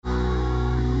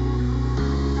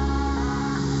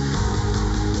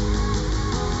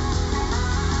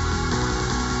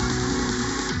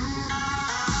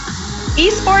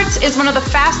Esports is one of the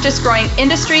fastest growing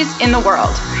industries in the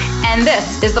world. And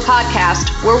this is the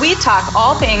podcast where we talk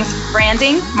all things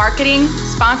branding, marketing,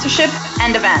 sponsorship,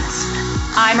 and events.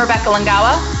 I'm Rebecca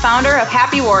Langawa, founder of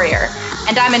Happy Warrior,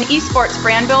 and I'm an esports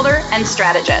brand builder and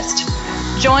strategist.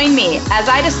 Join me as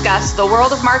I discuss the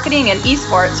world of marketing and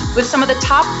esports with some of the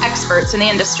top experts in the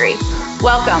industry.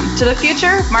 Welcome to the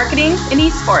future of marketing in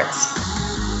esports.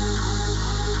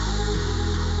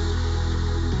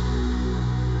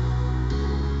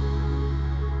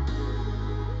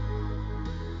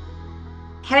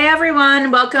 Hey everyone,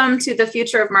 welcome to the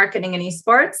future of marketing in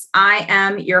esports. I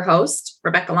am your host,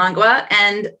 Rebecca Langawa,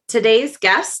 and today's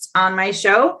guest on my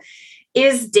show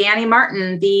is Danny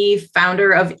Martin, the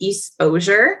founder of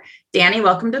Esposure. Danny,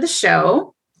 welcome to the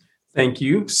show. Thank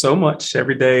you so much.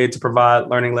 Every day to provide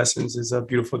learning lessons is a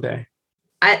beautiful day.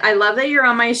 I love that you're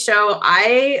on my show.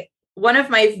 One of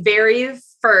my very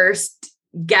first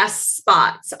guest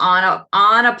spots on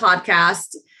a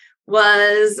podcast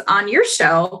was on your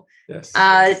show. Yes.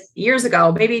 Years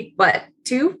ago, maybe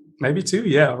two? Maybe two.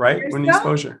 Yeah. Right. When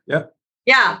Esposure. Yeah.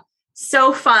 Yeah.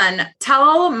 So fun. Tell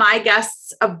all of my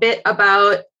guests a bit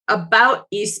about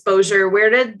Esposure. Where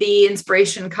did the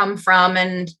inspiration come from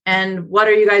and what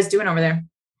are you guys doing over there?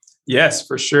 Yes,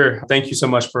 for sure. Thank you so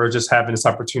much for just having this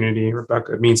opportunity,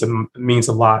 Rebecca. It means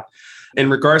a lot. In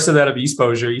regards to that of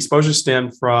Esposure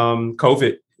stemmed from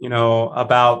COVID,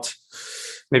 about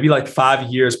maybe like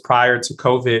 5 years prior to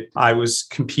COVID, I was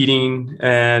competing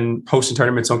and hosting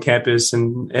tournaments on campus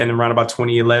and around about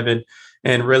 2011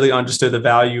 and really understood the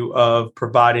value of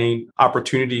providing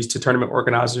opportunities to tournament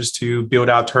organizers to build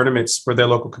out tournaments for their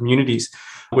local communities,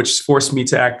 which forced me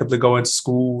to actively go into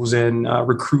schools and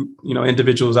recruit,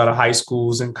 individuals out of high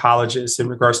schools and colleges in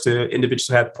regards to individuals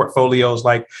who had portfolios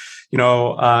like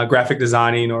graphic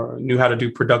designing or knew how to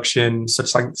do production,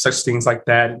 such things like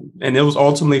that. And it was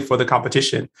ultimately for the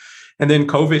competition. And then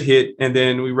COVID hit, and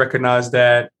then we recognized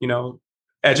that,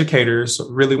 educators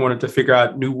really wanted to figure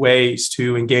out new ways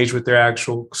to engage with their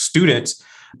actual students,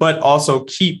 but also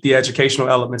keep the educational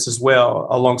elements as well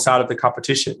alongside of the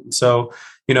competition. So,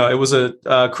 it was a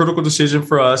critical decision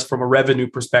for us from a revenue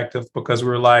perspective because we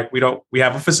were like, we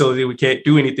have a facility, we can't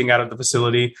do anything out of the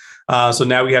facility. So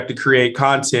now we have to create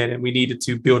content and we needed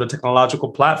to build a technological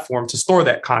platform to store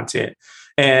that content.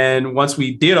 And once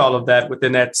we did all of that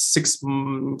within that 6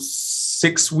 to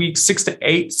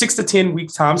 10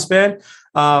 week time span,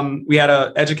 we had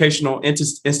an educational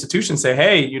institution say,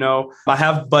 hey, I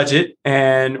have budget.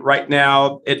 And right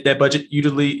now that budget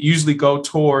usually go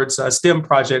towards STEM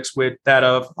projects with that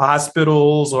of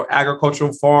hospitals or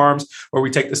agricultural farms, where we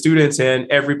take the students and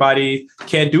everybody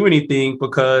can't do anything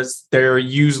because they're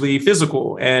usually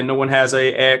physical and no one has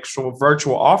a actual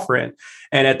virtual offering.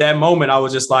 And at that moment, I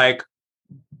was just like,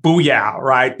 booyah,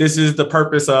 right? This is the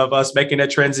purpose of us making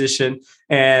that transition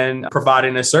and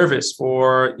providing a service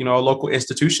for, a local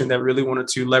institution that really wanted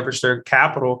to leverage their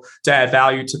capital to add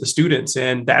value to the students.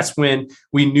 And that's when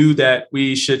we knew that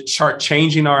we should start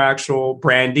changing our actual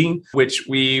branding, which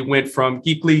we went from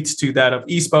Geek Leads to that of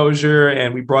Esposure.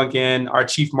 And we brought in our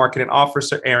chief marketing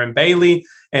officer, Erin Bailey,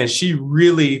 and she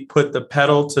really put the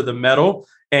pedal to the metal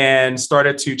and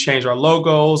started to change our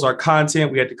logos, our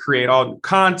content. We had to create all new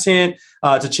content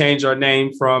to change our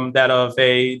name from that of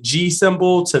a G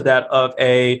symbol to that of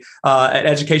an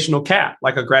educational cap,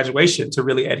 like a graduation, to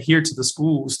really adhere to the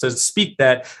schools, to speak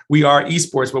that we are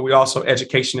esports, but we also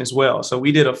education as well. So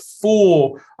we did a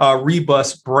full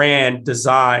rebus brand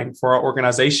design for our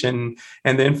organization.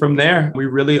 And then from there, we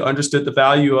really understood the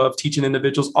value of teaching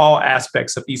individuals all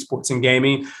aspects of esports and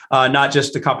gaming, not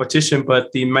just the competition,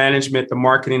 but the management, the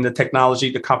marketing, the technology,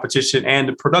 the competition, and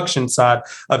the production side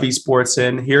of esports.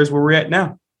 And here's where we're at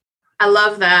now. I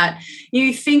love that.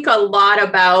 You think a lot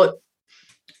about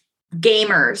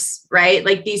gamers, right?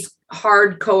 Like these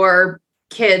hardcore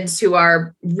kids who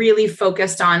are really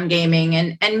focused on gaming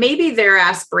and maybe their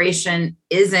aspiration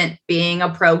isn't being a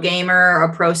pro gamer or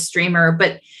a pro streamer,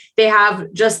 but they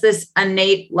have just this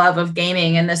innate love of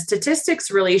gaming. And the statistics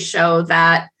really show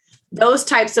that those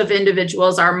types of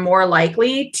individuals are more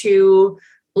likely to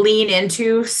lean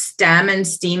into STEM and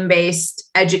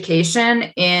STEAM-based education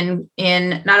in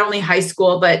not only high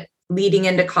school, but leading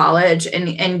into college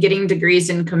and getting degrees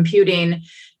in computing.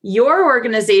 Your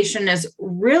organization has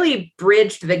really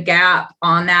bridged the gap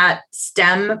on that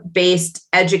STEM-based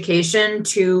education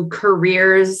to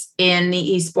careers in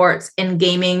the esports and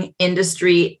gaming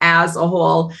industry as a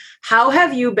whole. How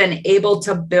have you been able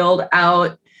to build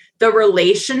out the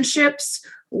relationships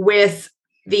with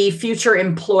the future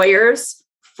employers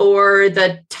for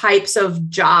the types of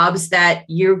jobs that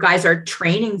you guys are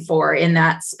training for in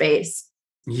that space?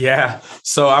 Yeah.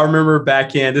 So I remember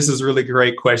this is a really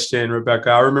great question,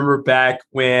 Rebecca. I remember back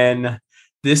when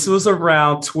this was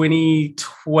around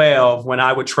 2012 when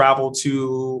I would travel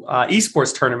to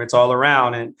esports tournaments all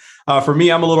around. And for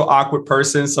me, I'm a little awkward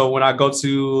person. So when I go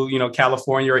to,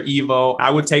 California or Evo, I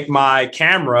would take my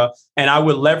camera and I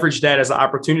would leverage that as an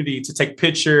opportunity to take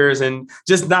pictures and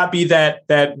just not be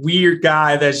that weird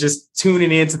guy that's just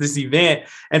tuning into this event.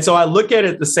 And so I look at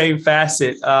it the same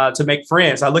facet to make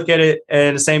friends. I look at it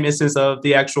in the same instance of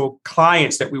the actual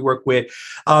clients that we work with.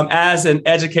 As an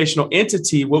educational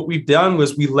entity, what we've done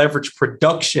was we leverage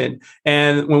production.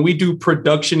 And when we do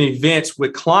production events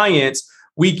with clients,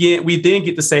 we then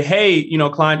get to say, hey,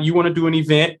 client, you want to do an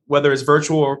event, whether it's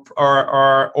virtual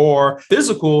or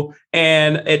physical,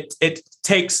 and it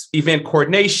takes event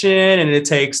coordination, and it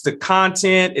takes the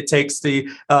content, it takes the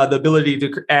ability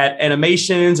to add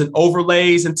animations and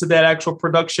overlays into that actual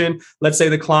production. Let's say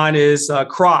the client is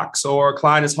Crocs or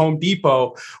client is Home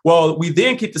Depot. Well, we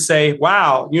then get to say,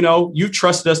 wow, you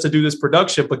trusted us to do this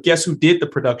production, but guess who did the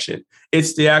production?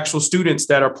 It's the actual students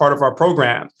that are part of our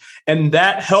program. And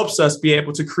that helps us be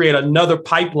able to create another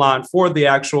pipeline for the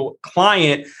actual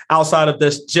client outside of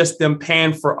this, just them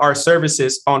paying for our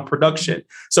services on production.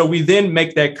 So we then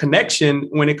make that connection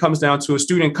when it comes down to a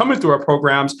student coming through our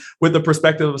programs with the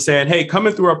perspective of saying, hey,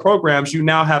 coming through our programs, you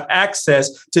now have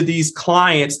access to these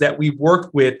clients that we've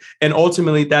worked with. And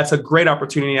ultimately, that's a great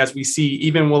opportunity, as we see,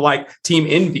 even with like Team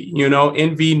Envy.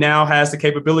 Envy now has the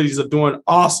capabilities of doing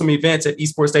awesome events at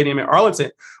Esports Stadium in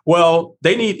Arlington. Well,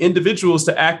 they need individuals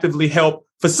to actively help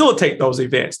facilitate those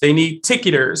events. They need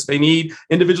ticketers. They need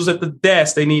individuals at the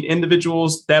desk. They need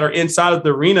individuals that are inside of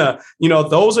the arena.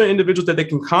 Those are individuals that they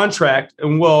can contract.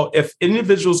 And well, if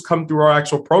individuals come through our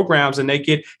actual programs and they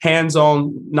get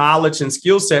hands-on knowledge and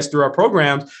skill sets through our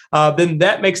programs, then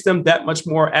that makes them that much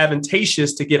more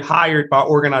advantageous to get hired by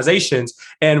organizations.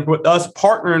 And with us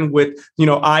partnering with,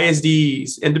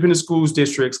 ISDs, independent schools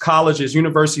districts, colleges,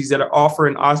 universities that are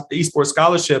offering esports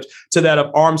scholarships to that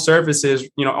of armed services,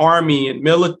 Army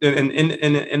and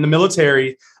in the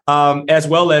military, as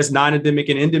well as non-endemic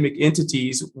and endemic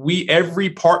entities. Every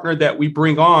partner that we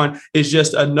bring on is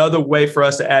just another way for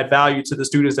us to add value to the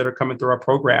students that are coming through our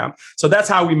program. So that's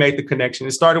how we made the connection.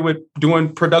 It started with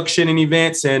doing production and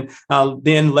events, and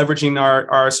then leveraging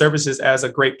our services as a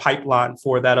great pipeline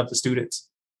for that of the students.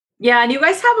 Yeah, and you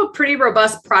guys have a pretty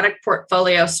robust product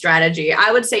portfolio strategy.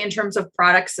 I would say in terms of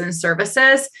products and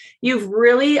services, you've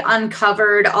really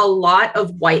uncovered a lot of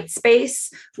white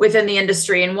space within the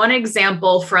industry. And one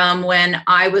example from when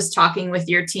I was talking with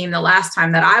your team the last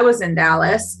time that I was in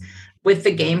Dallas with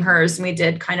the Gamers, and we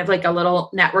did kind of like a little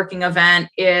networking event,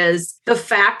 is the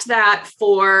fact that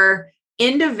for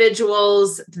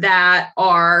individuals that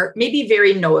are maybe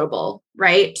very notable,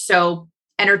 right? So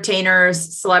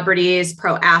entertainers, celebrities,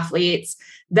 pro athletes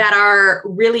that are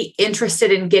really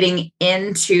interested in getting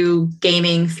into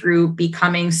gaming through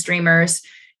becoming streamers,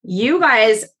 you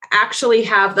guys actually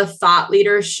have the thought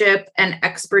leadership and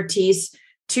expertise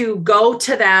to go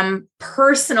to them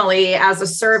personally as a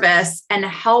service and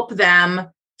help them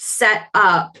set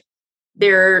up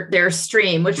their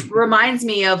stream, which reminds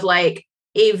me of like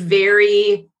a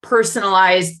very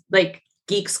personalized, like,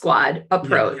 Geek Squad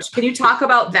approach. Yeah. Can you talk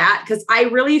about that? Because I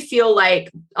really feel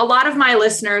like a lot of my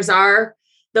listeners are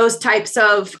those types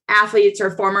of athletes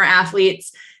or former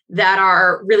athletes that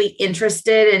are really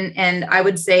interested and I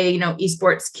would say,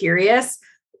 esports curious.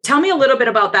 Tell me a little bit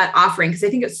about that offering, because I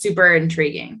think it's super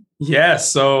intriguing. Yeah.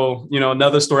 So,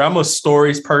 another story. I'm a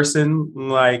stories person,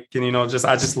 I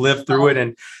just lived through it.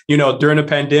 And, during the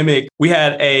pandemic, we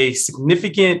had a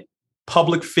significant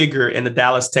public figure in the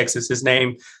Dallas, Texas. His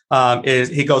name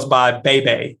he goes by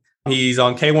Bebe. He's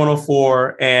on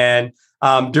K104. And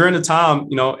during the time,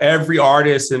 every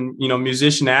artist and,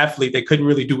 musician, athlete, they couldn't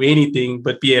really do anything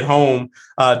but be at home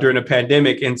during the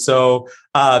pandemic. And so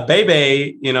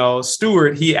Bebe,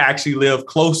 Stewart, he actually lived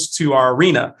close to our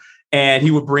arena. And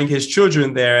he would bring his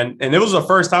children there. And it was the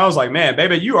first time I was like, man,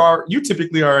 Bebe, you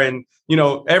typically are in,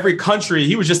 every country.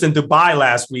 He was just in Dubai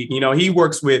last week. He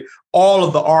works with all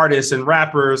of the artists and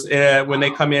rappers when they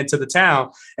come into the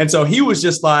town. And so he was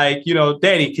just like,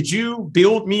 Daddy, could you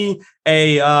build me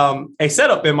a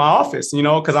setup in my office,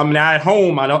 because I'm not at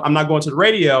home. I'm not going to the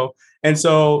radio. And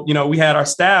so, we had our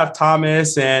staff,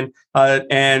 Thomas and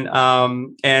Jalen,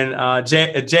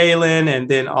 and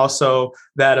then also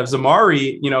that of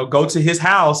Zamari, go to his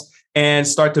house and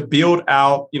start to build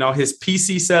out, his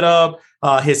PC setup,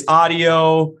 his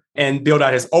audio, and build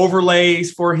out his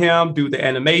overlays for him, do the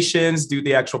animations, do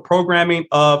the actual programming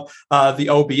of the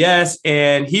OBS.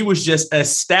 And he was just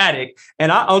ecstatic.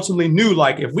 And I ultimately knew,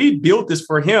 like, if we built this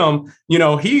for him, he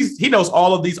knows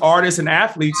all of these artists and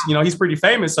athletes, he's pretty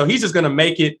famous. So he's just going to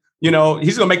make it, he's going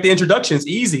to make the introductions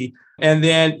easy. And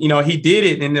then, he did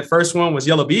it. And the first one was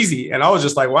Yella Beezy. And I was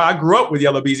just like, wow, I grew up with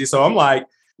Yella Beezy. So I'm like,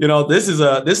 this is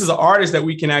an artist that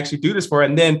we can actually do this for.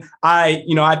 And then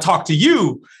I talked to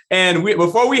you, and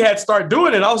before we had started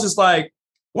doing it, I was just like,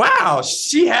 wow,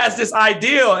 she has this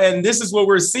ideal, and this is what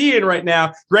we're seeing right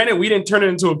now. Granted, we didn't turn it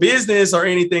into a business or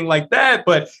anything like that,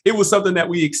 but it was something that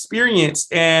we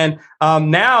experienced. And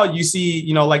now you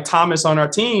see, like Thomas on our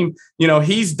team,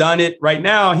 he's done it right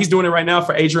now. He's doing it right now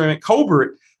for Adrian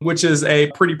Colbert, which is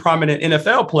a pretty prominent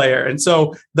NFL player. And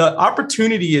so the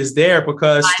opportunity is there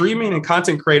because streaming and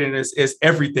content creating is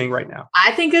everything right now.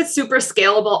 I think it's super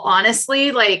scalable,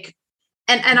 honestly. Like,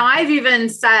 and I've even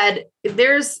said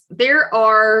there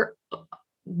are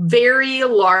very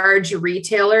large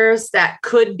retailers that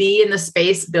could be in the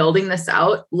space building this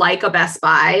out, like a Best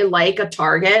Buy, like a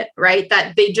Target, right?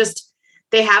 That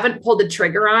they haven't pulled the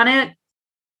trigger on it.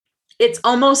 It's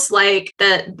almost like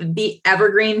the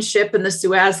Evergreen ship in the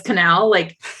Suez Canal,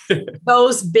 like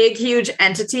those big, huge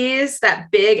entities,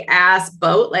 that big ass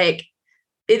boat, like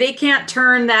they can't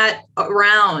turn that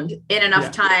around in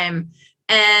enough time.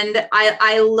 And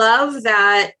I love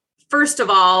that. First of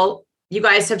all, you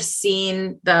guys have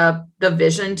seen the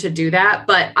vision to do that,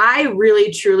 but I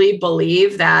really, truly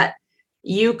believe that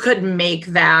you could make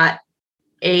that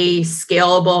a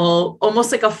scalable,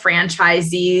 almost like a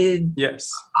franchisee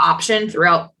option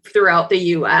throughout the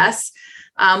US,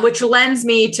 which lends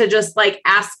me to just like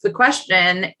ask the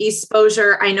question,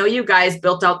 Exposure, I know you guys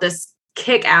built out this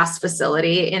kick-ass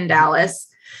facility in Dallas,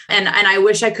 and I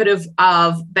wish I could have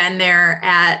been there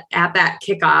at that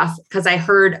kickoff, because I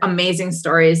heard amazing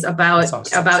stories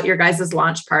about your guys'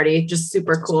 launch party. Just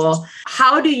super cool.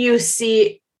 How do you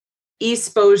see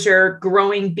Exposure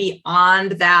growing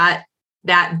beyond that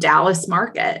Dallas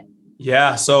market?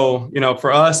 Yeah. So,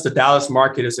 for us, the Dallas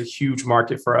market is a huge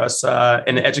market for us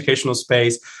in the educational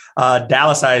space.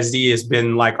 Dallas ISD has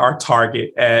been like our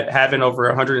target at having over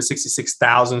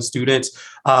 166,000 students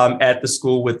at the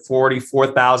school, with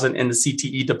 44,000 in the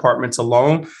CTE departments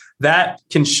alone. That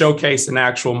can showcase an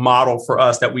actual model for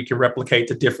us that we can replicate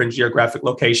to different geographic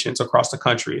locations across the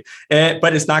country.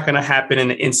 But it's not going to happen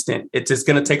in an instant. It's just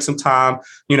going to take some time.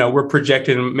 We're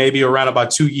projecting maybe around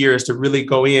about 2 years to really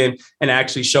go in and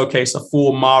actually showcase a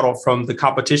full model from the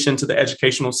competition to the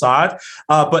educational side.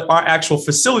 But our actual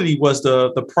facility was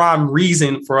the prime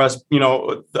reason for us,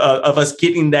 of us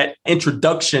getting that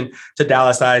introduction to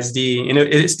Dallas ISD. And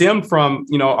it stemmed from,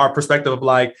 our perspective of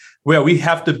like, well, we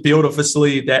have to build a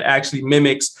facility that actually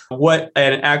mimics what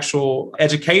an actual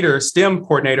educator, STEM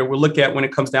coordinator will look at when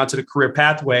it comes down to the career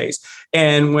pathways.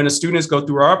 And when the students go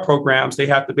through our programs, they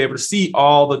have to be able to see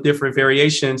all the different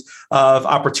variations of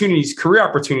opportunities, career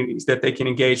opportunities that they can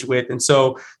engage with. And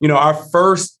so,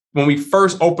 when we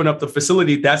first opened up the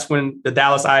facility, that's when the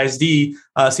Dallas ISD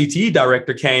CTE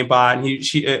director came by, and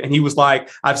he was like,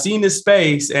 I've seen this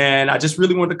space and I just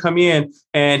really wanted to come in.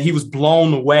 And he was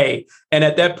blown away. And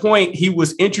at that point, he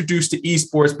was introduced to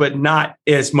esports, but not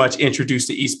as much introduced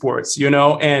to esports,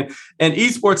 and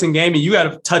esports and gaming, you got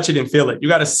to touch it and feel it. You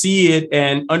got to see it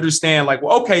and understand like,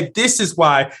 well, okay, this is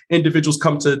why individuals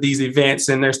come to these events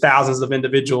and there's thousands of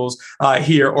individuals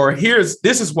here, or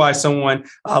this is why someone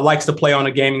likes to play on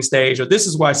a gaming stage, or this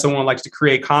is why someone likes to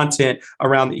create content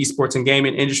around the esports and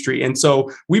gaming industry. And so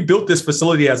we built this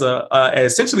facility as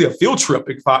essentially a field trip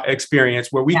experience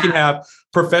where we can have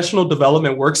professional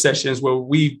development work sessions where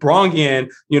we brought in,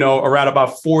 around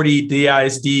about 40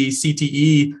 DISD,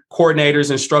 CTE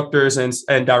coordinators, instructors,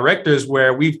 and directors,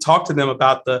 where we've talked to them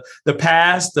about the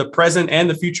past, the present, and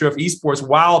the future of esports,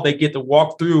 while they get to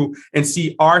walk through and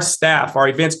see our staff, our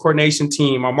events coordination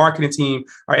team, our marketing team,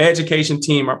 our education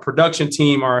team, our production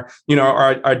team, our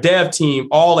dev team,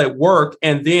 all at work,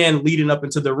 and then leading up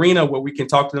into the arena where we can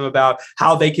talk to them about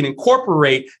how they can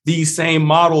incorporate these same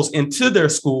models into their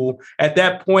school. At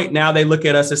that point, now they look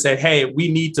at us and say, hey, we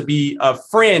need to be a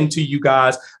friend to you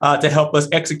guys to help us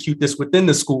execute this within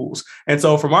the schools. And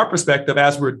so from our perspective,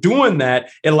 as we're doing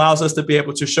that, it allows us to be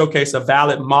able to showcase a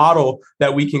valid model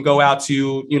that we can go out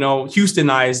to, Houston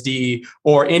ISD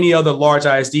or any other large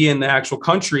ISD in the actual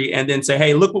country, and then say,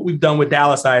 hey, look what we've done with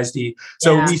Dallas ISD.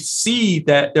 So we see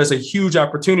that there's a huge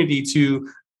opportunity to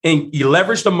and you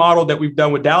leverage the model that we've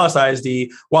done with Dallas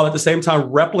ISD, while at the same time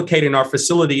replicating our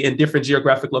facility in different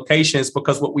geographic locations,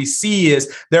 because what we see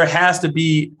is there has to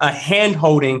be a hand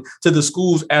holding to the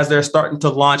schools as they're starting to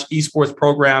launch esports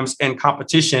programs and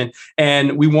competition.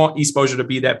 And we want eSposure to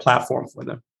be that platform for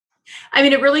them. I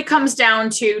mean, it really comes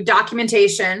down to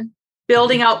documentation,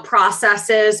 building out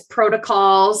processes,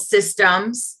 protocols,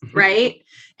 systems, right?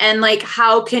 And like,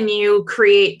 how can you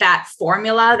create that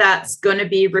formula that's going to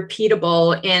be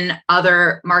repeatable in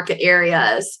other market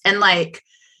areas? And like,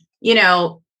 you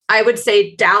know, I would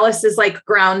say Dallas is like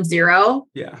ground zero.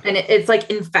 Yeah. And it's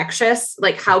like infectious.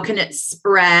 Like, how can it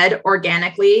spread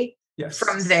organically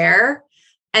from there?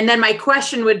 And then my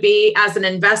question would be, as an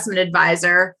investment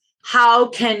advisor, how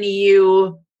can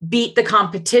you beat the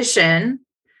competition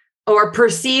or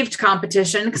perceived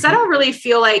competition? Because I don't really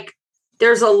feel like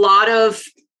there's a lot of,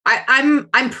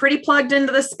 I'm pretty plugged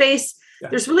into the space. Yeah.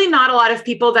 There's really not a lot of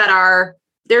people that are,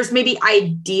 there's maybe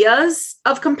ideas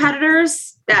of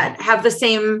competitors that have the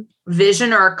same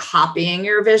vision or are copying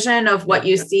your vision of what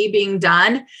you see being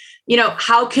done. You know,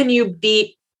 how can you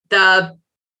beat the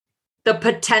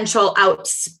potential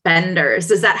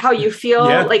outspenders? Is that how you feel?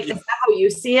 Yeah. Like, is that how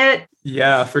you see it?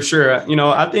 Yeah, for sure. You know,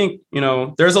 I think, you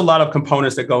know, there's a lot of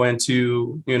components that go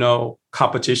into, you know,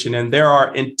 competition, and there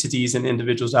are entities and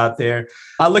individuals out there.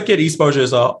 I look at eSposure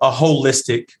as a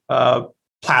holistic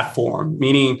platform,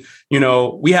 meaning, you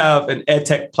know, we have an ed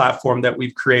tech platform that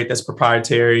we've created that's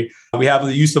proprietary. We have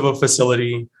the use of a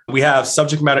facility. We have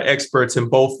subject matter experts in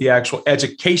both the actual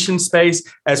education space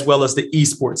as well as the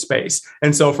esports space.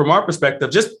 And so from our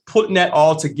perspective, just putting that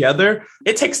all together,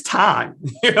 it takes time.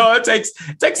 You know, it takes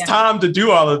time to do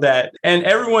all of that. And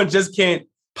everyone just can't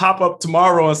pop up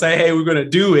tomorrow and say, hey, we're going to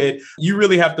do it. You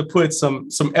really have to put some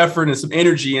effort and some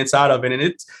energy inside of it. And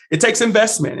it takes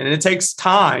investment and it takes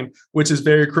time, which is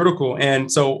very critical. And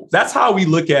so that's how we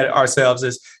look at ourselves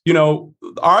is, you know,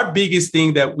 our biggest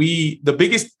thing the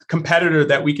biggest competitor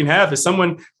that we can have is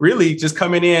someone really just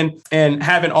coming in and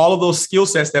having all of those skill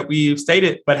sets that we've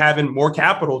stated, but having more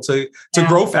capital to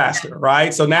grow faster,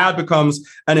 right? So now it becomes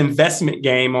an investment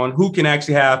game on who can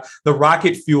actually have the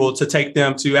rocket fuel to take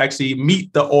them to actually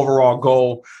meet the overall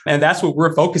goal. And that's what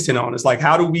we're focusing on. Is like,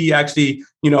 how do we actually,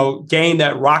 you know, gain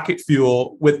that rocket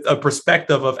fuel with a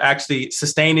perspective of actually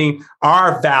sustaining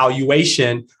our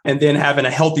valuation and then having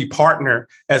a healthy partner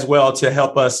as well to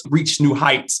help us reach new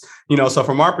heights. You know, so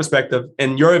from our perspective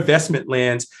and your investment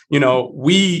lens, you know,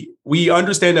 we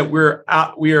understand that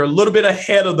we are a little bit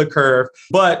ahead of the curve,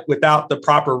 but without the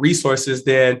proper resources,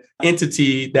 then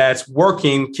entity that's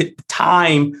working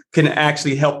time can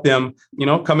actually help them, you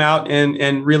know, come out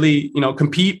and really, you know,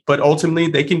 compete, but ultimately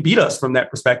they can beat us from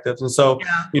that perspective. And so,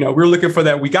 you know, we're looking for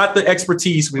that. We got the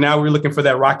expertise. We're looking for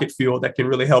that rocket fuel that can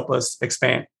really help us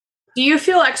expand. Do you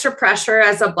feel extra pressure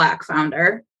as a Black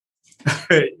founder?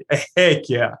 Heck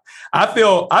yeah. I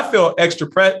feel extra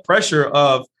pressure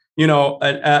of, you know,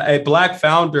 a Black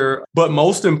founder, but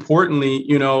most importantly,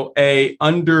 you know, a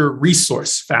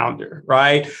under-resourced founder,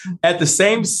 right? At the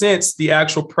same sense, the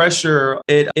actual pressure,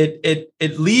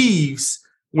 it leaves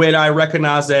when I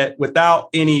recognize that without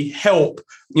any help,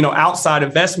 you know, outside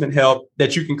investment help,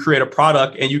 that you can create a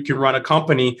product and you can run a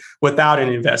company without an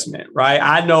investment, right?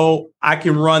 I know I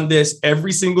can run this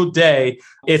every single day.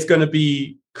 It's going to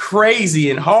be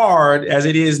crazy and hard as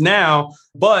it is now,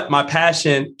 but my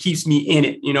passion keeps me in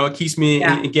it. You know, it keeps me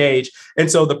engaged.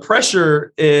 And so the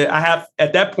pressure I have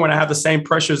at that point, I have the same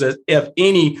pressures as if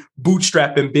any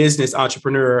bootstrapping business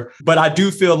entrepreneur. But I do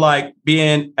feel like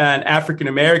being an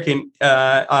African-American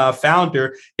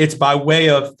founder, it's by way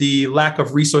of the lack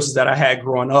of resources that I had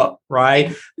growing up,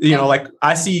 right? You know, like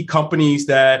I see companies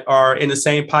that are in the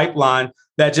same pipeline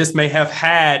that just may have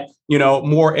had, you know,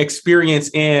 more experience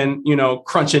in, you know,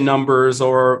 crunching numbers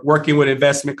or working with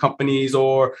investment companies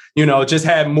or, you know, just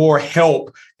had more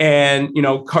help. And, you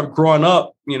know, growing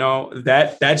up, you know,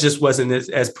 that just wasn't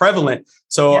as prevalent.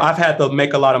 So I've had to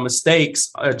make a lot of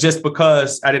mistakes just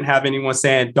because I didn't have anyone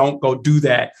saying, don't go do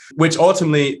that, which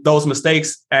ultimately those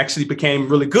mistakes actually became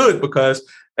really good because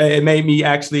it made me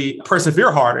actually persevere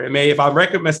harder. If I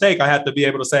make a mistake, I have to be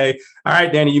able to say, all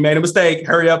right, Danny, you made a mistake.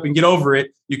 Hurry up and get over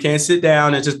it. You can't sit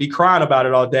down and just be crying about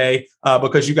it all day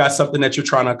because you got something that you're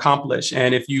trying to accomplish.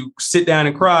 And if you sit down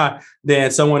and cry, then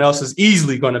someone else is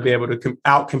easily going to be able to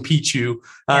out-compete you.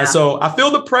 So I feel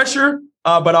the pressure,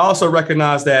 but I also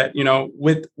recognize that, you know,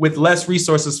 with less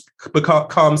resources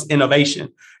comes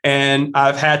innovation. And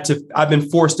I've been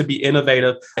forced to be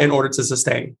innovative in order to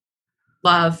sustain.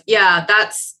 Love. Yeah,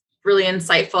 that's really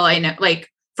insightful. I know, like,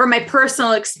 from my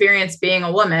personal experience being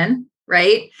a woman,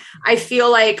 right? I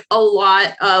feel like a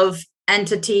lot of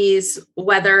entities,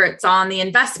 whether it's on the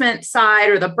investment side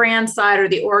or the brand side or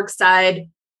the org side,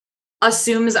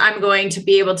 assumes I'm going to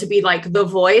be able to be like the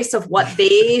voice of what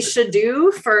they should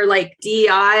do for like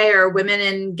DEI or women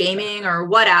in gaming or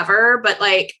whatever. But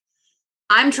like,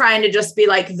 I'm trying to just be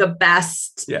like the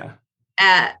best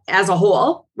as a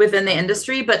whole within the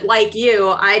industry. But like you,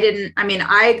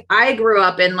 I grew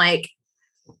up in like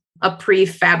a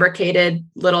prefabricated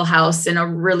little house in a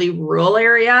really rural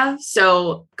area.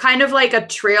 So kind of like a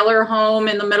trailer home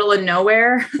in the middle of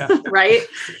nowhere, right?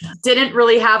 Didn't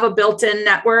really have a built-in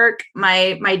network.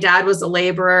 My dad was a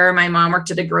laborer. My mom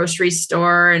worked at a grocery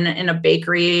store and in a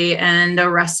bakery and a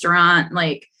restaurant.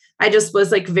 Like I just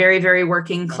was like very, very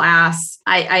working class.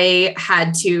 I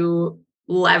had to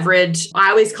leverage,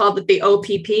 I always called it the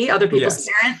OPP, other people's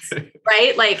parents,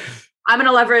 right? Like I'm going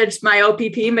to leverage my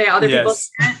OPP, my other people's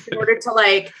parents in order to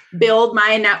like build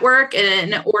my network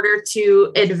and in order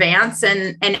to advance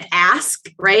and ask,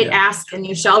 right? Yeah. Ask and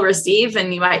you shall receive.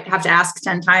 And you might have to ask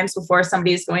 10 times before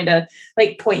somebody's going to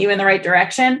like point you in the right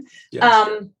direction.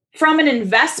 Yes. From an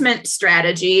investment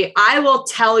strategy, I will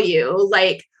tell you,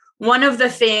 like, one of the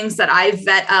things that I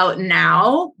vet out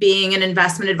now, being an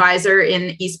investment advisor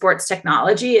in esports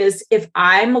technology, is if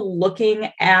I'm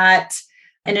looking at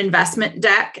an investment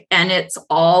deck and it's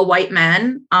all white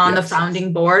men on the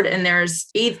founding board, and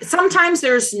sometimes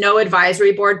there's no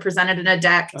advisory board presented in a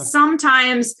deck.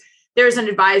 Sometimes there's an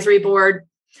advisory board.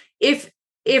 If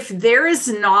there is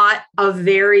not a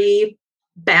very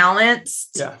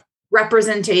balanced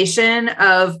representation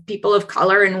of people of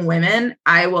color and women,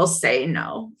 I will say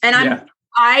no. And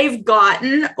I've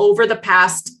gotten over the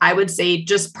past, I would say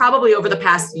just probably over the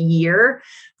past year,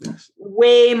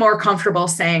 way more comfortable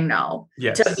saying no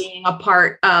to being a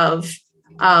part of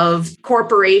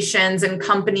corporations and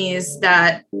companies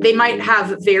that they might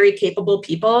have very capable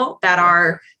people that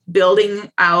are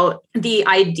building out the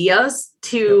ideas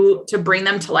to bring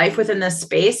them to life within this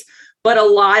space. But a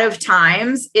lot of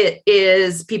times it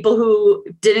is people who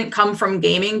didn't come from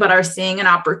gaming, but are seeing an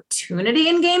opportunity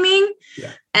in gaming.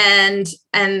 Yeah. And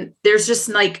there's just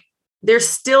like, there's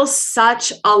still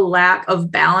such a lack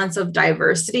of balance of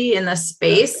diversity in the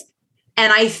space.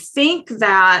 And I think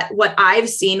that what I've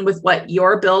seen with what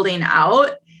you're building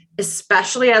out,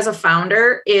 especially as a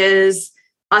founder, is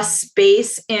a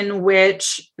space in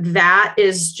which that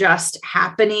is just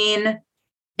happening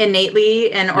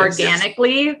innately and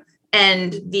organically. Yes.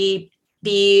 And the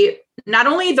not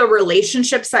only the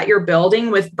relationships that you're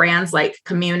building with brands like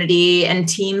Community and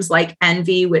teams like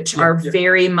Envy, which are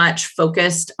very much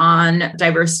focused on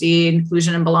diversity,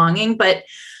 inclusion, and belonging, but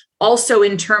also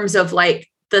in terms of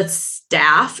like the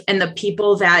staff and the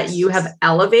people that you have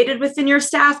elevated within your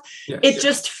staff, it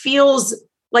just feels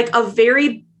like a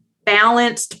very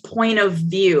balanced point of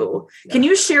view. Can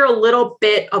you share a little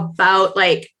bit about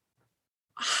like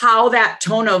how that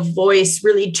tone of voice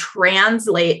really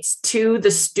translates to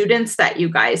the students that you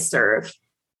guys serve?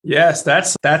 Yes,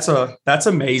 that's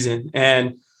amazing.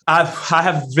 And I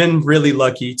have been really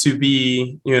lucky to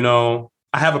be,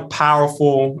 I have a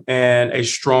powerful and a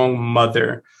strong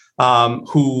mother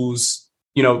who's,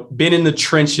 been in the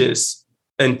trenches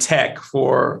in tech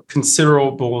for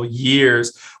considerable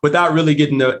years without really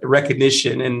getting the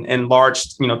recognition in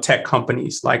large, tech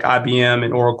companies like IBM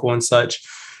and Oracle and such.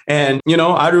 And,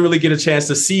 I didn't really get a chance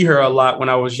to see her a lot when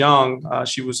I was young.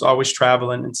 She was always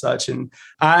traveling and such. And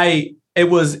it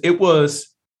was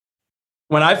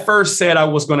when I first said I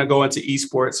was going to go into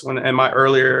esports in my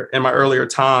earlier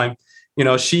time,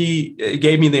 she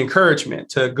gave me the encouragement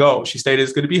to go. She stated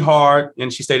it's going to be hard.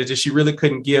 And she stated that she really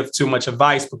couldn't give too much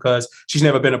advice because she's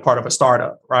never been a part of a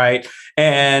startup. Right.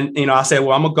 And, I said,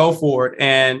 well, I'm going to go for it.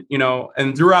 And,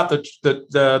 and throughout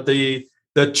the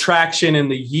traction and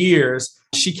the years,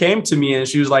 she came to me and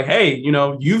she was like, hey,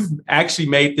 you've actually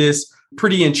made this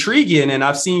pretty intriguing and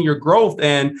I've seen your growth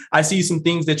and I see some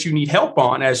things that you need help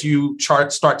on as you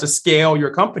start to scale your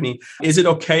company. Is it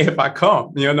okay if I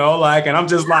come? And I'm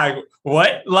just like,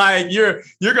 what? Like you're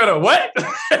gonna what?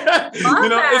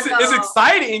 It's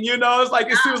exciting, it's like,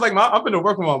 it seems like I'm gonna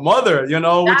work with my mother,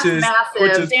 that's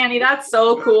massive. Danny, that's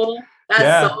so cool.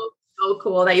 That's so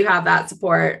cool that you have that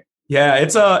support. Yeah,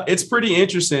 it's pretty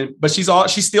interesting, but she's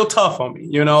still tough on me,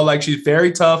 she's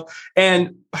very tough.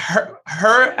 And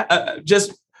her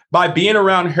just by being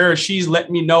around her, she's let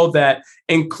me know that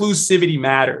inclusivity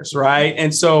matters, right?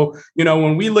 And so,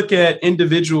 when we look at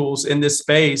individuals in this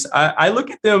space, I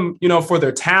look at them, for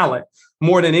their talent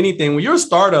more than anything. When you're a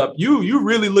startup, you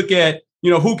really look at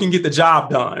who can get the job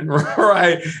done,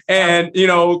 right? And,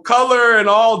 color and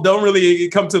all don't really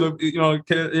come to the,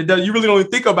 you really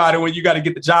don't think about it when you got to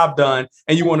get the job done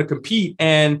and you want to compete.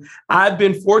 And I've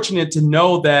been fortunate to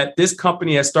know that this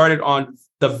company has started on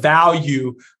the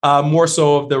value more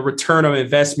so of the return on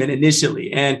investment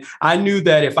initially. And I knew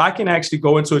that if I can actually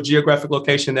go into a geographic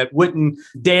location that wouldn't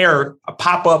dare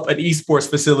pop up an esports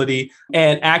facility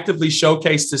and actively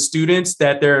showcase to students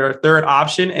that they're a third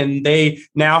option and they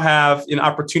now have an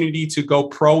opportunity to go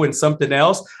pro in something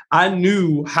else, I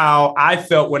knew how I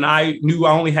felt when I knew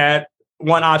I only had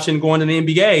one option going to the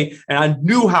NBA. And I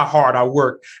knew how hard I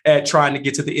worked at trying to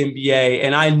get to the NBA.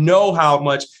 And I know how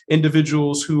much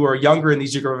individuals who are younger in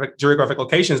these geographic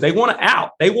locations, they want to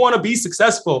out, they want to be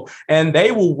successful, and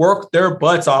they will work their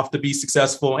butts off to be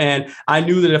successful. And I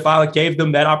knew that if I gave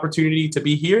them that opportunity to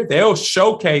be here, they'll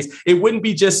showcase. It wouldn't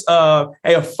be just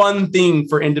a fun thing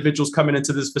for individuals coming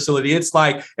into this facility. It's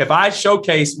like, if I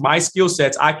showcase my skill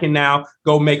sets, I can now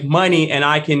go make money and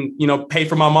I can, pay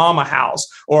for my mom a house,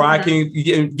 or I can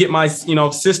get my,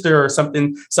 sister or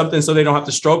something so they don't have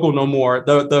to struggle no more.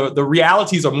 The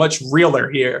realities are much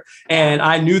realer here. And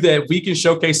I knew that we can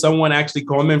showcase someone actually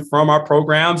coming from our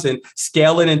programs and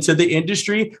scaling into the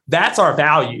industry. That's our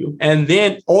value. And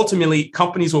then ultimately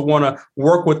companies will want to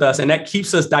work with us. And that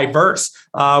keeps us diverse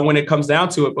when it comes down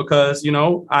to it, because,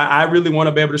 I really want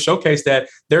to be able to showcase that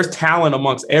there's talent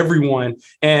amongst everyone.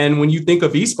 And when you think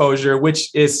of eXposure, which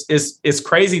is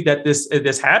crazy that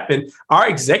this happened, our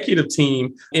executive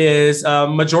team is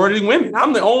majority women.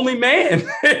 I'm the only man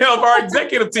of our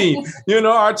executive team.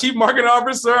 Our chief marketing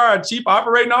officer, our chief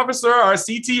operating officer, our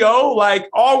CTO, like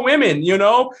all women,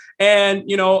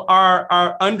 and,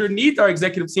 our underneath our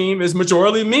executive team is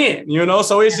majority men,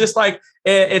 so it's just like,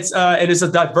 it's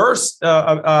a diverse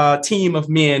team of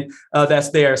men that's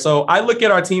there. So I look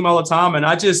at our team all the time, and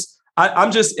I'm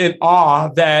just in awe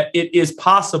that it is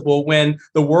possible when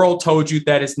the world told you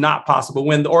that it's not possible.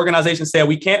 When the organization said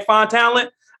we can't find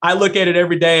talent, I look at it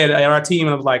every day at our team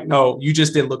and I'm like, no, you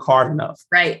just didn't look hard enough.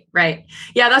 Right.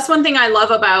 Yeah, that's one thing I love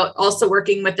about also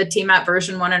working with the team at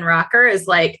Version 1 and Rocker is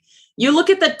like, you look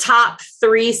at the top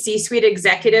 3 C-suite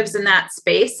executives in that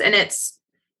space, and it's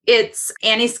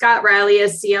Annie Scott Riley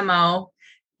as CMO,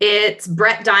 it's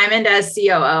Brett Diamond as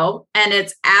COO, and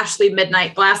it's Ashley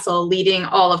Midnight Glassell leading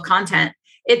all of content.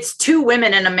 It's 2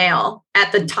 women and a male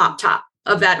at the top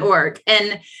of that org.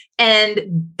 And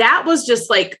that was just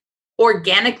like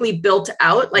organically built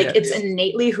out. Like it's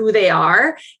innately who they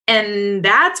are. And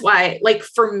that's why, like,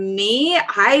 for me,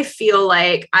 I feel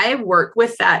like I work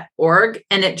with that org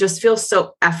and it just feels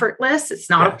so effortless. It's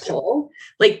not a pull.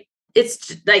 Like,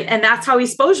 it's like, and that's how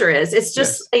eXposure is. It's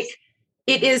just like,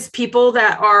 it is people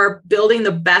that are building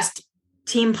the best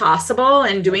team possible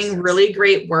and doing really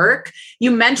great work.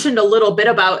 You mentioned a little bit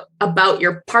about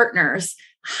your partners.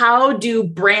 How do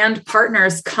brand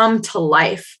partners come to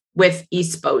life with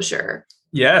eXposure?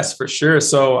 Yes, for sure.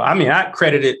 So, I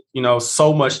credit it,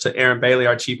 so much to Aaron Bailey,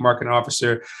 our chief marketing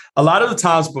officer. A lot of the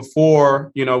times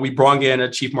before, we brought in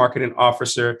a chief marketing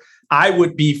officer, I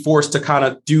would be forced to kind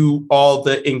of do all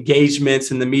the engagements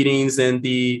and the meetings and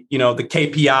the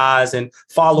KPIs and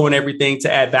following everything to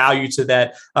add value to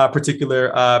that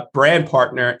particular brand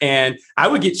partner. And I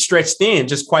would get stretched thin,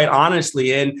 just quite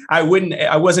honestly. And I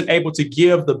wasn't able to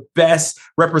give the best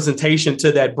representation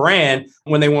to that brand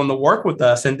when they wanted to work with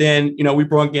us. And then, we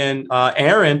brought in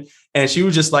Aaron. And she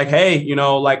was just like, hey,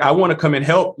 I want to come and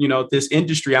help, this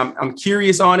industry. I'm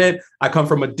curious on it. I come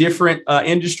from a different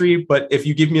industry, but if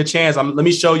you give me a chance, let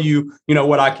me show you,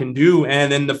 what I can do.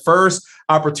 And then the first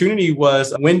opportunity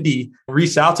was Wendy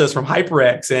reached out to us from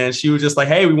HyperX, and she was just like,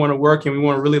 hey, we want to work and we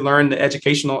want to really learn the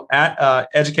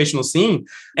educational scene.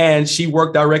 And she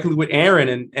worked directly with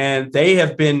Aaron, and they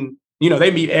have been,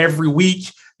 they meet every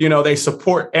week. They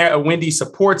support, Wendy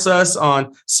supports us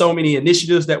on so many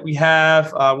initiatives that we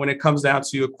have when it comes down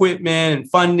to equipment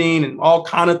and funding and all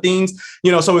kind of things,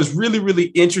 so it's really, really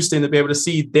interesting to be able to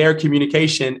see their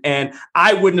communication. And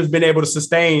I wouldn't have been able to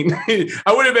sustain.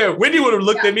 Wendy would have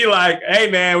looked at me like,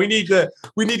 hey man, we need to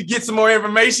get some more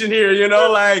information here,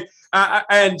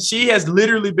 and she has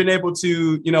literally been able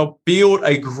to, build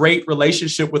a great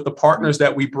relationship with the partners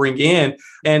that we bring in.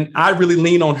 And I really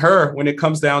lean on her when it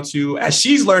comes down to, as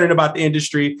she's learning about the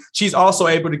industry, she's also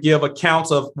able to give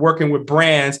accounts of working with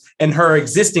brands in her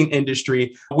existing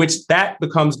industry, which that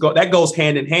goes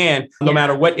hand in hand, no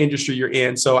matter what industry you're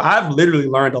in. So I've literally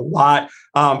learned a lot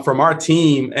from our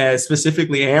team,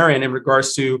 specifically Aaron, in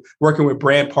regards to working with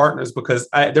brand partners, because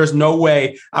there's no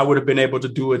way I would have been able to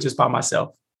do it just by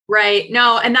myself. Right.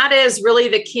 No, and that is really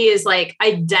the key, is like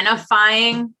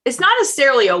identifying. It's not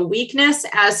necessarily a weakness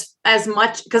as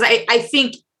much, because I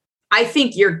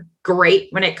think you're great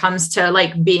when it comes to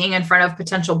like being in front of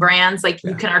potential brands. Like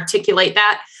you can articulate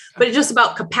that, but it's just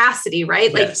about capacity,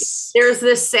 right? Like there's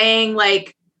this saying,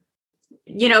 like,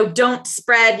 don't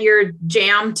spread your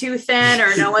jam too thin,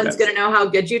 or no one's going to know how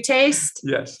good you taste.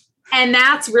 Yes. And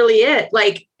that's really it.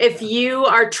 Like if you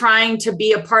are trying to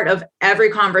be a part of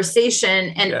every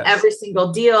conversation and every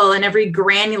single deal and every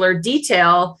granular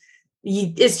detail,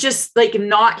 it's just like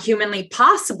not humanly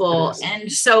possible.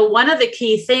 And so one of the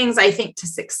key things I think to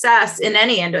success in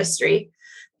any industry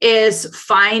is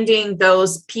finding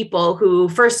those people who,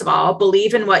 first of all,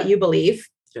 believe in what you believe,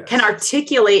 can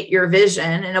articulate your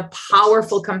vision in a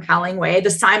powerful, compelling way, the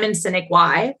Simon Sinek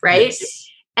why, right?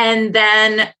 And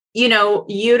then you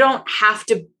don't have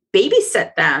to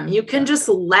babysit them. You can just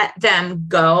let them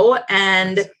go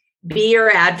and be your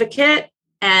advocate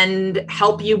and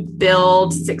help you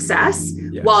build success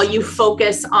while you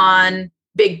focus on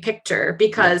big picture.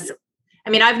 Because I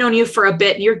mean, I've known you for a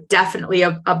bit. You're definitely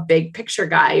a big picture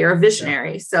guy. You're a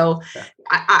visionary. So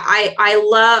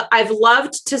I've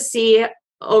loved to see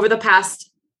over the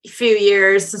past few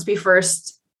years since we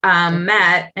first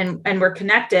met and we're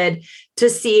connected, to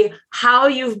see how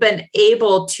you've been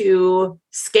able to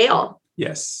scale.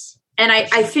 Yes. And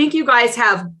I think you guys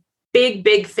have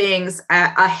big things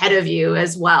ahead of you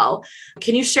as well.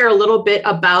 Can you share a little bit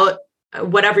about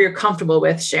whatever you're comfortable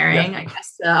with sharing, I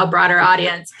guess, a broader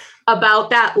audience, about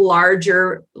that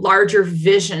larger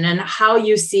vision and how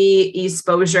you see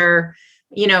eSposure,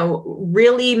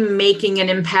 really making an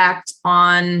impact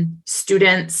on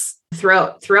students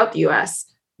throughout the US?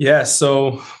 Yeah.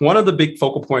 So one of the big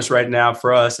focal points right now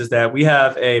for us is that we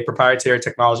have a proprietary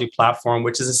technology platform,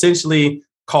 which is essentially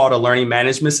called a learning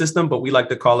management system, but we like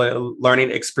to call it a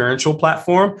learning experiential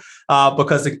platform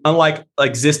because unlike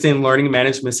existing learning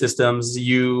management systems,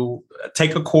 you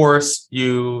take a course,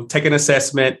 you take an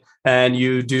assessment, and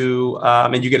you do,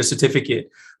 and you get a certificate.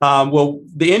 Well,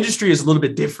 the industry is a little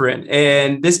bit different.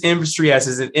 And this industry, as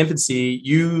is in infancy,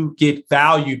 you get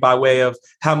valued by way of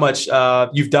how much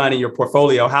you've done in your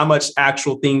portfolio, how much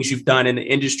actual things you've done in the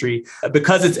industry,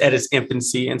 because it's at its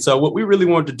infancy. And so what we really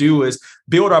wanted to do is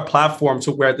build our platform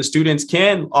to where the students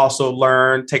can also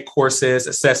learn, take courses,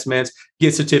 assessments,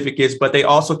 get certificates, but they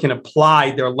also can apply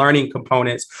their learning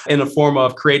components in the form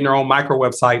of creating their own micro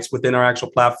websites within our actual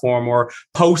platform, or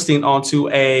posting onto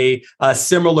a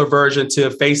similar version to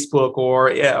Facebook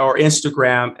or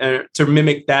Instagram to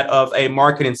mimic that of a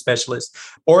marketing specialist,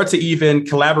 or to even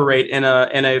collaborate in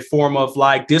a form of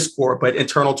like Discord, but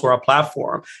internal to our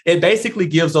platform. It basically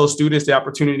gives those students the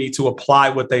opportunity to apply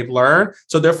what they've learned.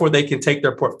 So therefore they can take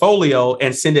their portfolio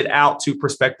and send it out to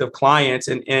prospective clients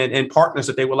and partners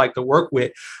that they would like to work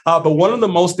with. But one of the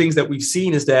most things that we've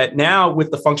seen is that now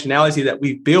with the functionality that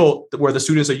we've built, where the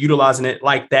students are utilizing it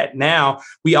like that now,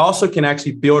 we also can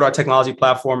actually build our technology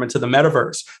platform into the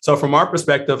metaverse. So from our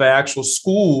perspective, an actual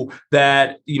school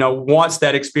that, wants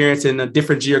that experience in a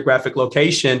different geographic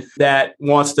location, that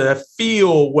wants to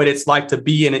feel what it's like to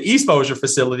be in an eSposure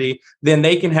facility, then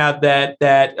they can have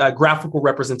that graphical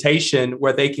representation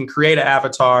where they can create an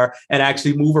avatar and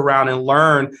actually move around and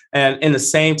learn and in the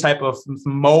same type of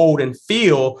mode and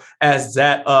feel as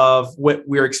that of what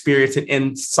we're experiencing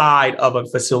inside of a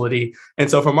facility. And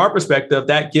so from our perspective,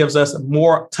 that gives us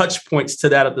more touch points to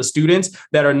that of the students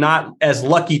that are not as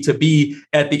lucky to be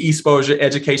at the eSposure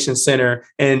Education Center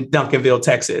in Duncanville,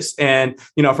 Texas. And,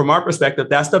 from our perspective,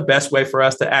 that's the best way for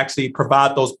us to actually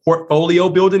provide those portfolio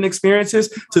building experiences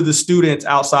to the students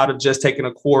outside of just taking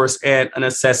a course and an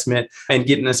assessment and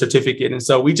getting a certificate. And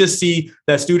so we just see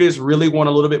that students really want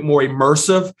a little bit more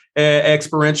immersive,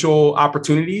 experiential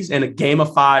opportunities and a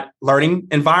gamified learning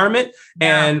environment.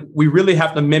 Yeah. And we really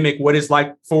have to mimic what it's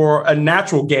like for a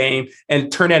natural game and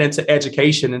turn that into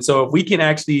education. And so if we can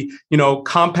actually,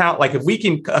 compound, like if we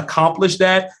can accomplish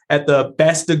that at the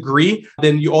best degree,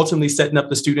 then you ultimately setting up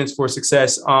the students for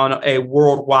success on a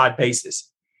worldwide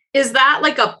basis. Is that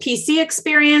like a PC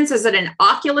experience? Is it an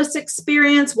Oculus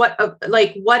experience? What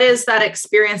is that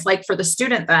experience like for the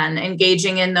student then,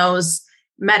 engaging in those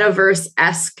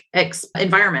metaverse-esque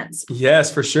environments?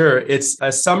 Yes, for sure. It's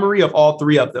a summary of all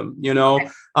three of them. Okay.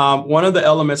 One of the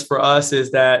elements for us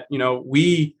is that,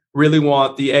 we really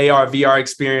want the AR, VR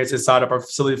experience inside of our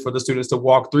facility for the students to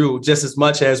walk through just as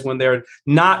much as when they're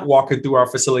not walking through our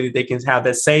facility, they can have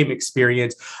that same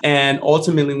experience. And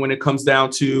ultimately, when it comes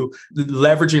down to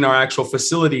leveraging our actual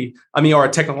facility, our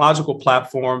technological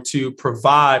platform to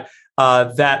provide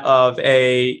that of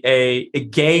a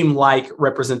game-like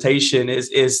representation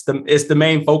is the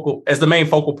main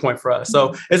focal point for us.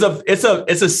 So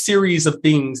it's a series of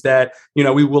things that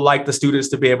we would like the students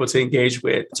to be able to engage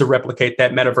with to replicate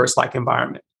that metaverse-like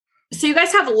environment. So you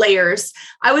guys have layers.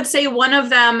 I would say one of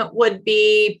them would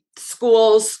be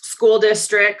schools, school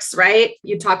districts, right?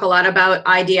 You talk a lot about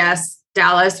IDS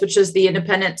Dallas, which is the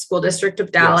Independent School District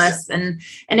of Dallas, yes,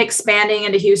 and expanding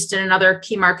into Houston and other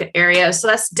key market areas. So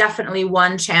that's definitely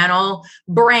one channel.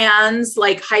 Brands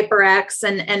like HyperX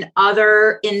and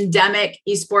other endemic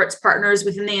esports partners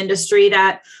within the industry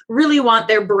that really want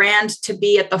their brand to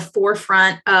be at the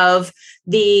forefront of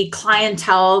the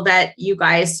clientele that you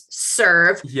guys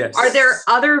serve. Yes. Are there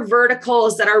other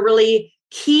verticals that are really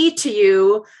key to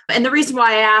you? And the reason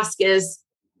why I ask is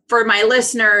for my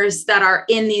listeners that are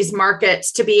in these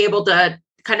markets to be able to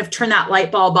kind of turn that light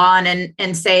bulb on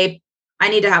and say, I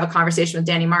need to have a conversation with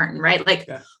Danny Martin, right? Like,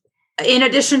 in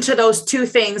addition to those two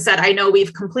things that I know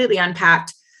we've completely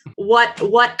unpacked, what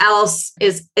else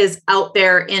is out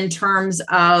there in terms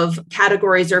of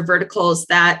categories or verticals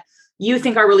that you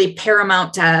think are really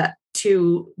paramount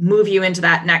to move you into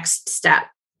that next step?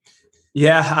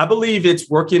 Yeah, I believe it's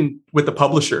working with the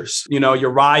publishers, your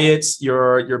Riots,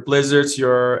 your Blizzards,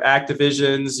 your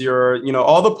Activisions,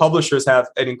 all the publishers have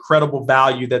an incredible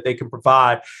value that they can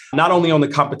provide, not only on the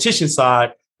competition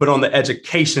side, but on the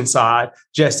education side,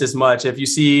 just as much. If you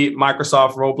see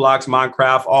Microsoft, Roblox,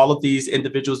 Minecraft, all of these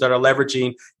individuals that are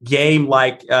leveraging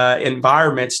game-like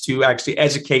environments to actually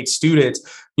educate students,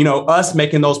 us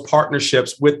making those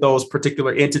partnerships with those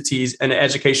particular entities in the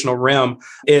educational realm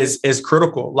is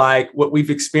critical. Like what we've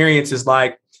experienced is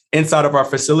like inside of our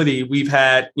facility, we've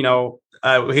had an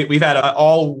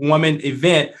all-woman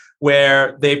event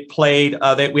where they played,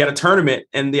 we had a tournament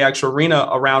in the actual arena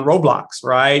around Roblox,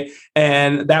 right?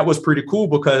 And that was pretty cool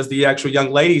because the actual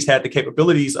young ladies had the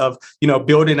capabilities of,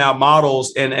 building out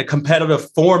models in a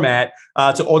competitive format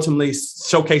to ultimately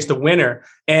showcase the winner.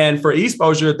 And for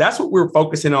eSposure, that's what we're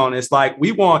focusing on. It's like,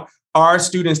 we want our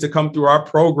students to come through our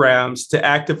programs to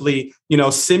actively,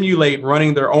 simulate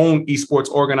running their own esports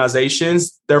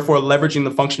organizations, therefore leveraging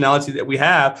the functionality that we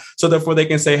have. So therefore they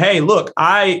can say, hey, look,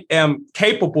 I am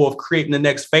capable of creating the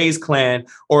next FaZe Clan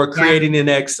or creating the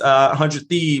next 100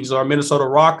 Thieves or Minnesota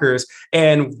Rockers,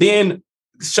 and then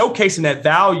showcasing that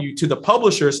value to the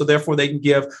publisher. So therefore they can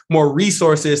give more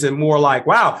resources and more like,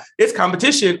 wow, it's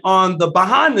competition on the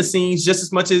behind the scenes just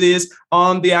as much as it is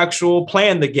on the actual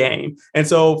playing the game. And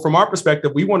so from our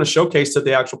perspective, we want to showcase to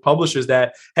the actual publishers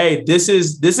that, hey, this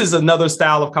is another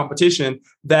style of competition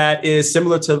that is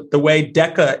similar to the way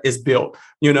DECA is built,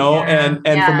 and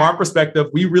from our perspective,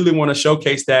 we really want to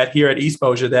showcase that here at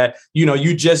eSposure that,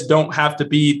 you just don't have to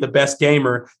be the best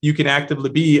gamer. You can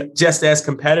actively be just as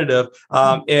competitive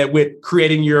with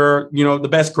creating your, the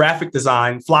best graphic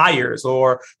design flyers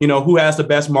or, who has the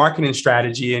best marketing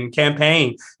strategy and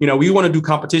campaign. We want to do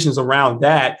competitions around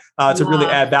that to really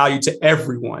add value to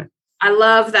everyone. I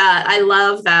love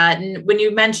that. And when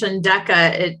you mentioned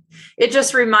DECA, it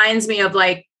just reminds me of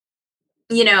like,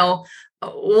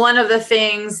 one of the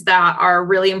things that are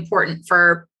really important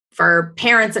for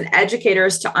parents and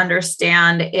educators to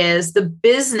understand is the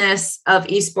business of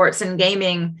esports and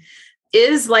gaming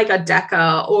is like a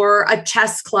DECA or a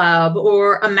chess club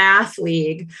or a math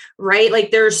league, right?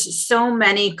 Like there's so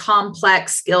many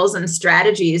complex skills and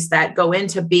strategies that go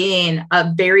into being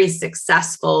a very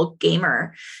successful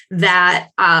gamer that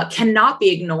cannot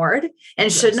be ignored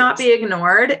and should not be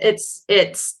ignored. It's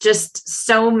just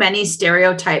so many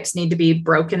stereotypes need to be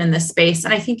broken in this space.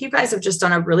 And I think you guys have just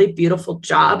done a really beautiful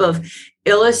job of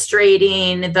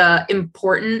illustrating the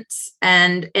importance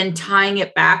and tying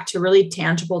it back to really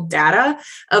tangible data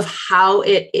of how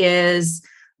it is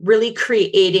really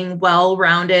creating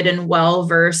well-rounded and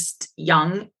well-versed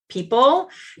young people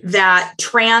that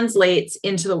translates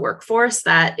into the workforce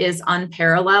that is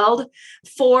unparalleled.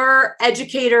 For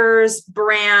educators,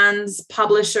 brands,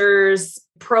 publishers,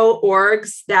 pro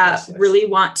orgs that really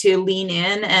want to lean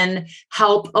in and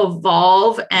help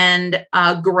evolve and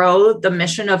grow the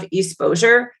mission of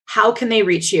eSposure, how can they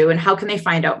reach you and how can they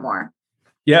find out more?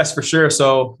 Yes, for sure.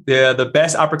 So the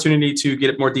best opportunity to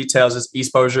get more details is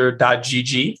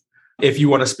esposure.gg. If you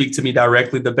want to speak to me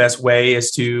directly, the best way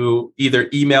is to either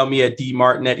email me at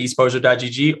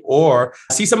dmartin@esposure.gg or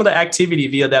see some of the activity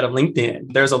via that of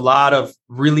LinkedIn. There's a lot of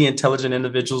really intelligent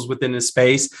individuals within this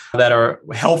space that are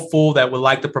helpful, that would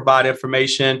like to provide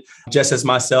information, just as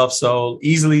myself. So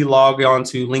easily log on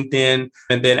to LinkedIn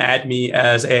and then add me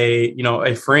as a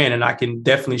friend, and I can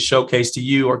definitely showcase to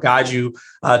you or guide you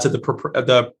to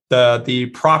the the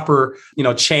proper,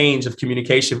 change of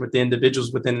communication with the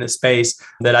individuals within this space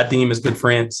that I deem as good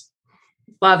friends.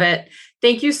 Love it.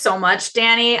 Thank you so much,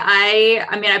 Danny.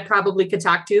 I mean, I probably could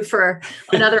talk to you for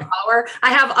another hour. I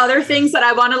have other things that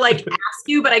I want to ask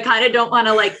you, but I kind of don't want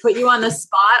to put you on the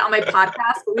spot on my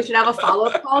podcast, but we should have a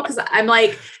follow-up call because I'm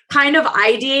kind of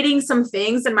ideating some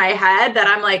things in my head that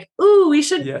I'm ooh, we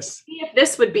should see if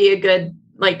this would be a good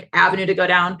avenue to go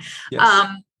down.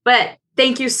 Yes. But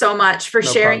thank you so much for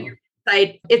sharing your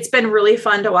insight. It's been really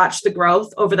fun to watch the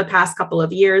growth over the past couple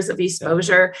of years of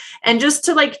Exposure and just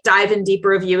to dive in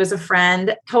deeper of you as a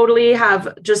friend. Totally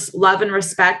have just love and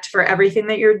respect for everything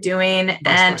that you're doing.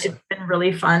 It's been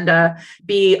really fun to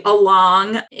be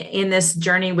along in this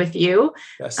journey with you.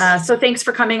 Yes. So thanks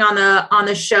for coming on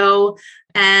the show.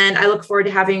 And I look forward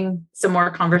to having some more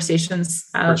conversations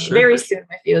very soon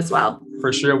with you as well.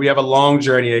 For sure. We have a long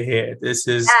journey ahead. This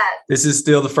is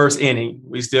still the first inning.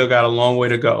 We still got a long way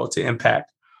to go to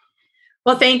impact.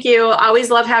 Well, thank you. I always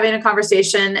love having a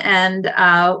conversation, and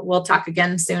we'll talk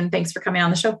again soon. Thanks for coming on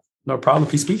the show. No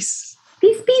problem. Peace, peace.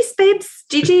 Peace, peace, babes.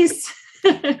 GG's.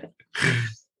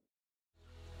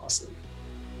 Awesome.